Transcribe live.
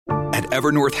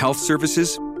Evernorth Health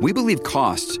Services, we believe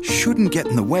costs shouldn't get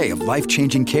in the way of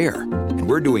life-changing care, and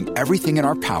we're doing everything in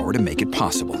our power to make it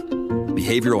possible.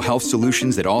 Behavioral health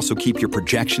solutions that also keep your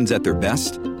projections at their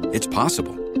best? It's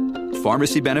possible.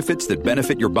 Pharmacy benefits that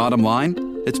benefit your bottom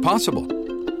line? It's possible.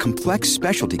 Complex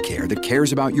specialty care that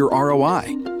cares about your ROI?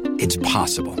 It's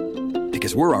possible.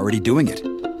 Because we're already doing it.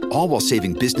 All while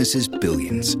saving businesses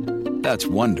billions. That's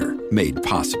Wonder made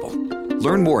possible.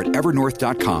 Learn more at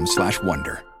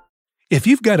evernorth.com/wonder. If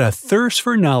you've got a thirst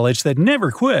for knowledge that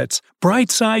never quits,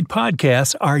 Brightside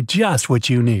Podcasts are just what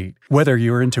you need. Whether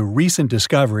you're into recent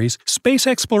discoveries, space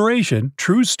exploration,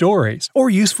 true stories, or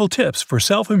useful tips for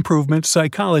self-improvement,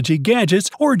 psychology, gadgets,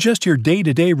 or just your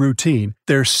day-to-day routine,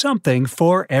 there's something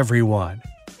for everyone.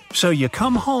 So you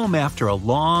come home after a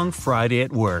long Friday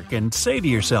at work and say to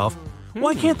yourself,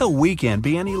 why can't the weekend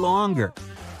be any longer?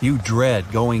 You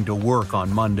dread going to work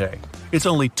on Monday. It's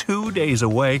only 2 days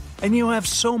away and you have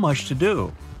so much to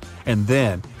do. And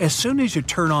then, as soon as you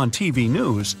turn on TV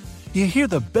news, you hear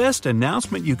the best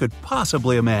announcement you could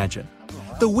possibly imagine.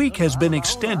 The week has been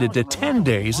extended to 10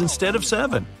 days instead of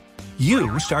 7.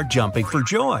 You start jumping for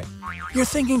joy. You're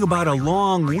thinking about a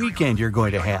long weekend you're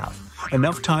going to have.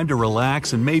 Enough time to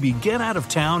relax and maybe get out of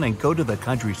town and go to the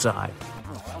countryside.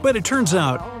 But it turns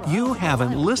out you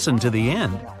haven't listened to the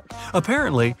end.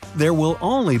 Apparently, there will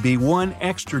only be one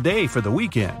extra day for the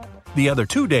weekend. The other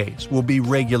 2 days will be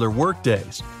regular work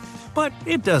days. But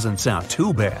it doesn't sound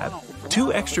too bad.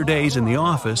 2 extra days in the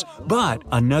office, but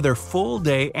another full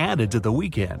day added to the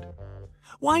weekend.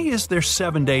 Why is there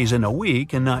 7 days in a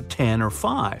week and not 10 or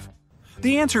 5?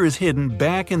 The answer is hidden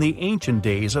back in the ancient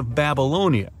days of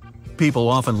Babylonia. People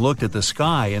often looked at the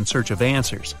sky in search of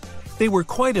answers. They were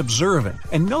quite observant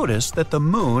and noticed that the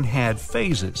moon had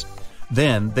phases.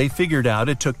 Then they figured out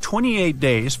it took 28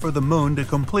 days for the moon to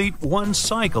complete one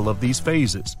cycle of these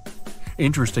phases.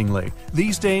 Interestingly,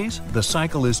 these days, the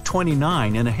cycle is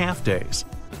 29 and a half days.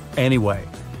 Anyway,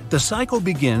 the cycle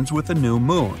begins with the new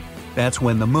moon. That's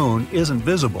when the moon isn't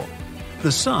visible.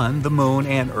 The sun, the moon,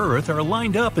 and Earth are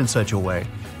lined up in such a way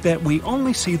that we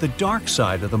only see the dark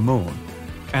side of the moon.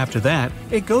 After that,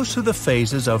 it goes through the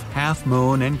phases of half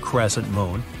moon and crescent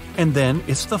moon, and then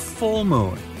it's the full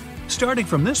moon. Starting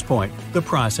from this point, the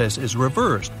process is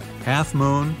reversed: half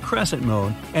moon, crescent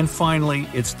moon, and finally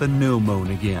it's the new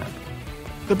moon again.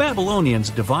 The Babylonians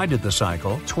divided the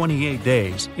cycle, 28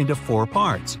 days, into 4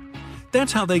 parts.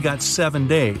 That's how they got 7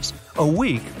 days, a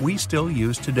week we still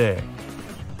use today.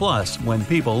 Plus, when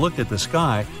people looked at the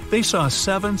sky, they saw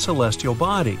 7 celestial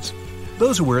bodies.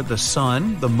 Those were the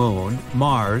Sun, the Moon,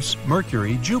 Mars,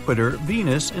 Mercury, Jupiter,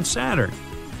 Venus, and Saturn.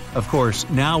 Of course,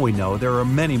 now we know there are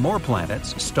many more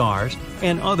planets, stars,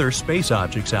 and other space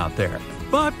objects out there.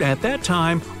 But at that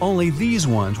time, only these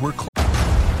ones were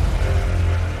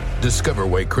Discover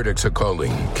why critics are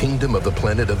calling Kingdom of the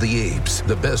Planet of the Apes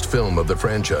the best film of the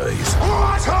franchise.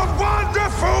 What a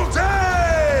wonderful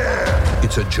day!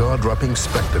 It's a jaw-dropping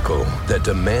spectacle that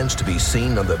demands to be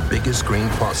seen on the biggest screen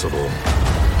possible.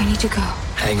 We need to go.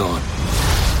 Hang on.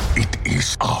 It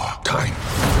is our time.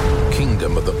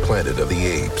 Kingdom of the Planet of the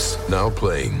Apes. Now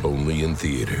playing only in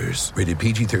theaters. Rated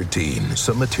PG-13.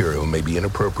 Some material may be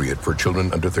inappropriate for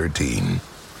children under 13.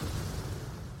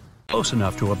 close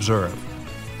enough to observe.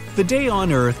 The day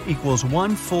on Earth equals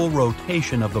one full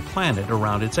rotation of the planet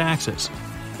around its axis,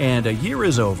 and a year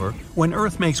is over when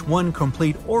Earth makes one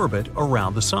complete orbit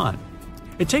around the Sun.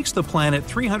 It takes the planet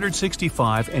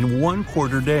 365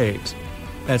 1/4 days.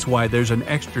 That's why there's an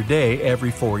extra day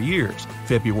every 4 years,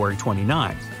 February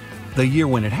 29th. The year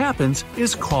when it happens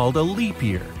is called a leap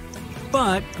year.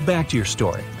 But back to your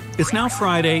story. It's now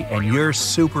Friday and you're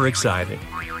super excited.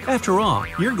 After all,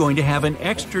 you're going to have an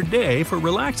extra day for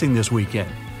relaxing this weekend,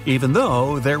 even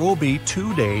though there will be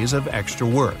 2 days of extra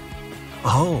work.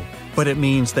 Oh, but it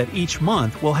means that each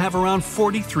month will have around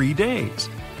 43 days.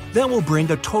 That will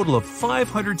bring a total of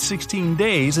 516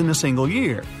 days in a single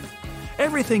year.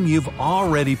 Everything you've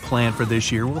already planned for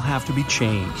this year will have to be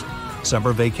changed.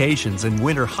 Summer vacations and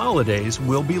winter holidays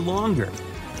will be longer.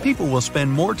 People will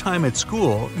spend more time at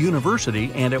school,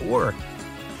 university, and at work.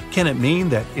 Can it mean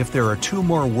that if there are 2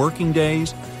 more working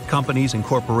days, companies and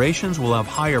corporations will have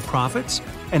higher profits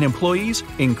and employees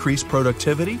increase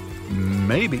productivity?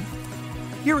 Maybe.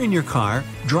 You're in your car,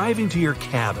 driving to your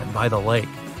cabin by the lake.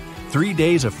 3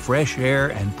 days of fresh air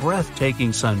and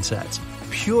breathtaking sunsets.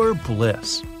 Pure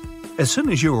bliss. As soon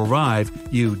as you arrive,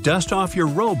 you dust off your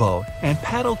rowboat and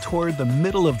paddle toward the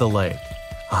middle of the lake.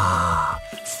 Ah,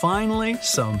 finally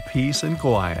some peace and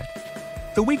quiet.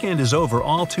 The weekend is over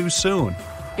all too soon.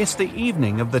 It's the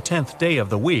evening of the 10th day of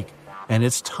the week, and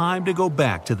it's time to go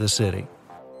back to the city.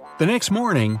 The next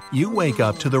morning, you wake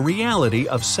up to the reality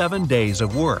of 7 days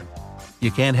of work. You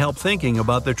can't help thinking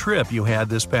about the trip you had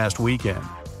this past weekend.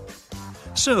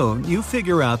 Soon, you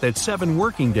figure out that 7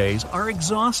 working days are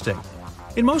exhausting.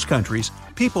 In most countries,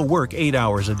 people work 8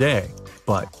 hours a day,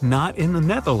 but not in the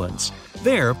Netherlands.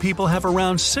 There, people have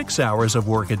around 6 hours of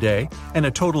work a day and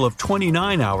a total of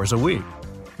 29 hours a week.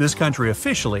 This country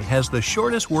officially has the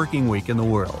shortest working week in the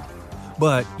world.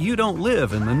 But you don't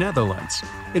live in the Netherlands.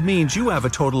 It means you have a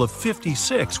total of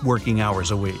 56 working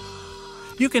hours a week.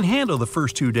 You can handle the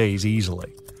first 2 days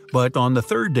easily, but on the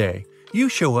third day, you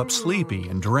show up sleepy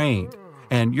and drained,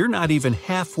 and you're not even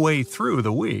halfway through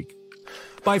the week.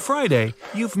 By Friday,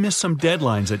 you've missed some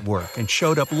deadlines at work and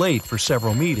showed up late for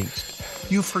several meetings.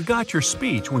 You forgot your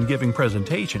speech when giving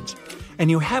presentations,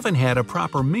 and you haven't had a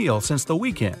proper meal since the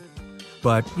weekend.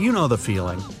 But you know the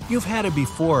feeling. You've had it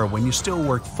before when you still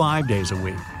work 5 days a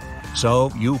week.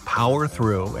 So you power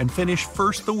through and finish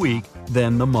first the week,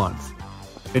 then the month.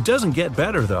 It doesn't get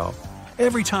better though.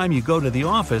 Every time you go to the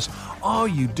office, all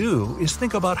you do is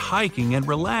think about hiking and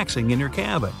relaxing in your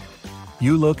cabin.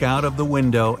 You look out of the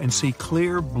window and see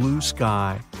clear blue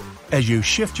sky. As you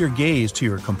shift your gaze to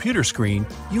your computer screen,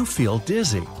 you feel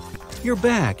dizzy. Your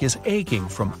back is aching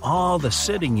from all the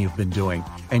sitting you've been doing,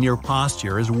 and your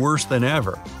posture is worse than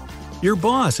ever. Your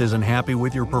boss isn't happy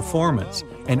with your performance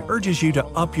and urges you to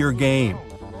up your game.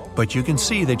 But you can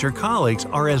see that your colleagues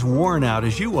are as worn out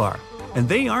as you are, and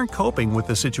they aren't coping with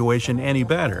the situation any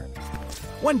better.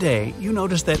 One day, you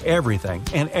notice that everything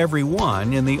and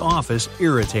everyone in the office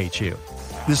irritates you.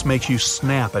 This makes you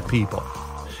snap at people.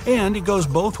 And it goes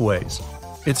both ways.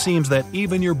 It seems that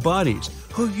even your buddies,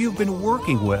 who you've been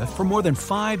working with for more than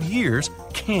 5 years,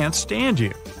 can't stand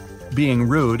you. Being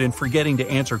rude and forgetting to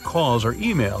answer calls or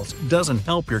emails doesn't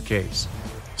help your case.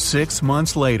 6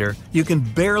 months later, you can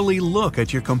barely look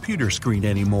at your computer screen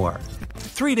anymore.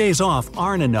 3 days off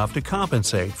aren't enough to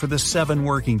compensate for the 7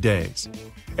 working days.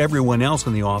 Everyone else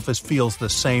in the office feels the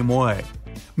same way.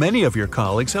 Many of your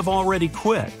colleagues have already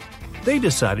quit. They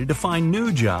decided to find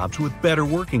new jobs with better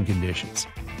working conditions.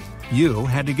 You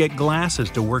had to get glasses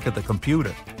to work at the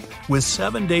computer. With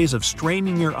 7 days of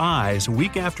straining your eyes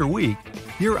week after week,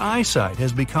 your eyesight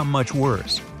has become much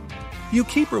worse. You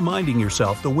keep reminding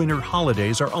yourself the winter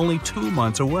holidays are only 2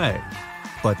 months away.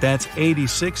 But that's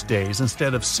 86 days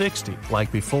instead of 60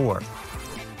 like before.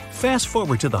 Fast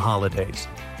forward to the holidays.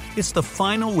 It's the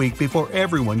final week before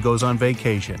everyone goes on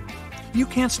vacation. You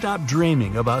can't stop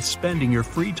dreaming about spending your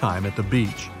free time at the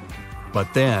beach.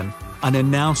 But then, an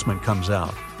announcement comes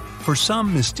out. For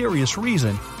some mysterious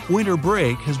reason, winter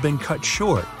break has been cut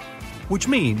short, which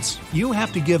means you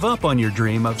have to give up on your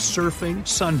dream of surfing,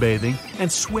 sunbathing,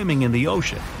 and swimming in the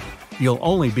ocean. You'll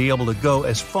only be able to go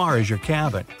as far as your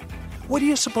cabin. What are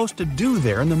you supposed to do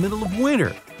there in the middle of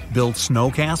winter? Build snow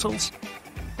castles?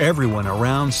 Everyone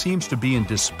around seems to be in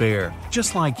despair,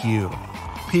 just like you.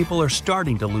 People are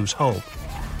starting to lose hope.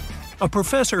 A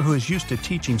professor who is used to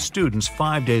teaching students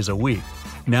 5 days a week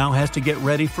now has to get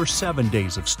ready for 7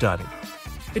 days of study.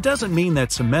 It doesn't mean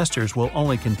that semesters will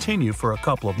only continue for a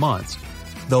couple of months.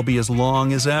 They'll be as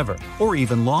long as ever, or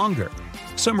even longer.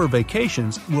 Summer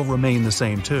vacations will remain the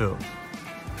same too.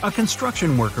 A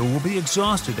construction worker will be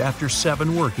exhausted after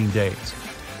 7 working days.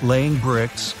 Laying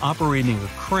bricks, operating a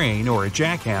crane or a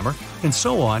jackhammer, and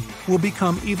so on will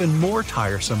become even more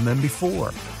tiresome than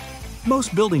before.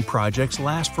 Most building projects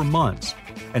last for months,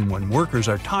 and when workers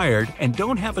are tired and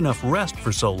don't have enough rest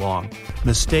for so long,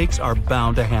 mistakes are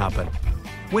bound to happen.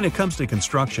 When it comes to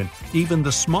construction, even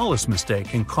the smallest mistake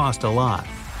can cost a lot.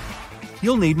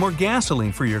 You'll need more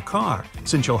gasoline for your car,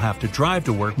 since you'll have to drive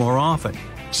to work more often,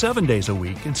 7 days a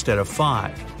week instead of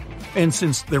 5. And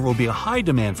since there will be a high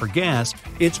demand for gas,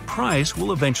 its price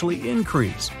will eventually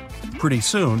increase. Pretty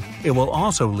soon, it will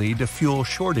also lead to fuel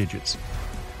shortages.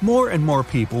 More and more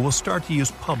people will start to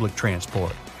use public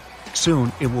transport.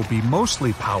 Soon, it will be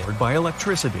mostly powered by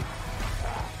electricity.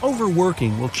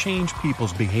 Overworking will change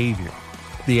people's behavior.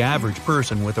 The average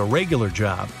person with a regular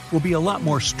job will be a lot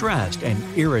more stressed and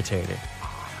irritated.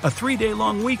 A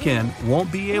 3-day-long weekend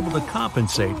won't be able to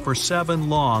compensate for 7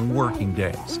 long working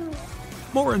days.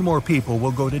 More and more people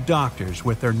will go to doctors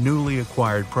with their newly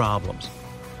acquired problems.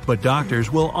 But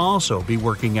doctors will also be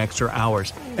working extra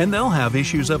hours, and they'll have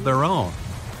issues of their own.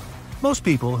 Most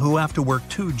people who have to work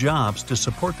 2 jobs to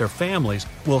support their families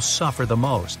will suffer the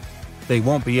most. They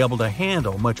won't be able to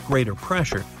handle much greater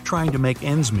pressure trying to make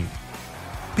ends meet.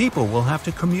 People will have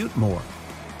to commute more.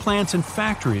 Plants and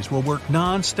factories will work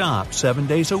non-stop 7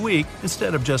 days a week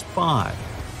instead of just 5.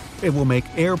 It will make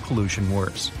air pollution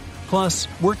worse. Plus,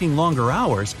 working longer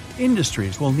hours,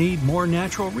 industries will need more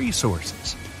natural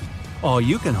resources. All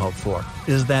you can hope for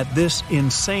is that this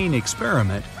insane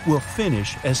experiment will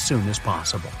finish as soon as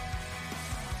possible.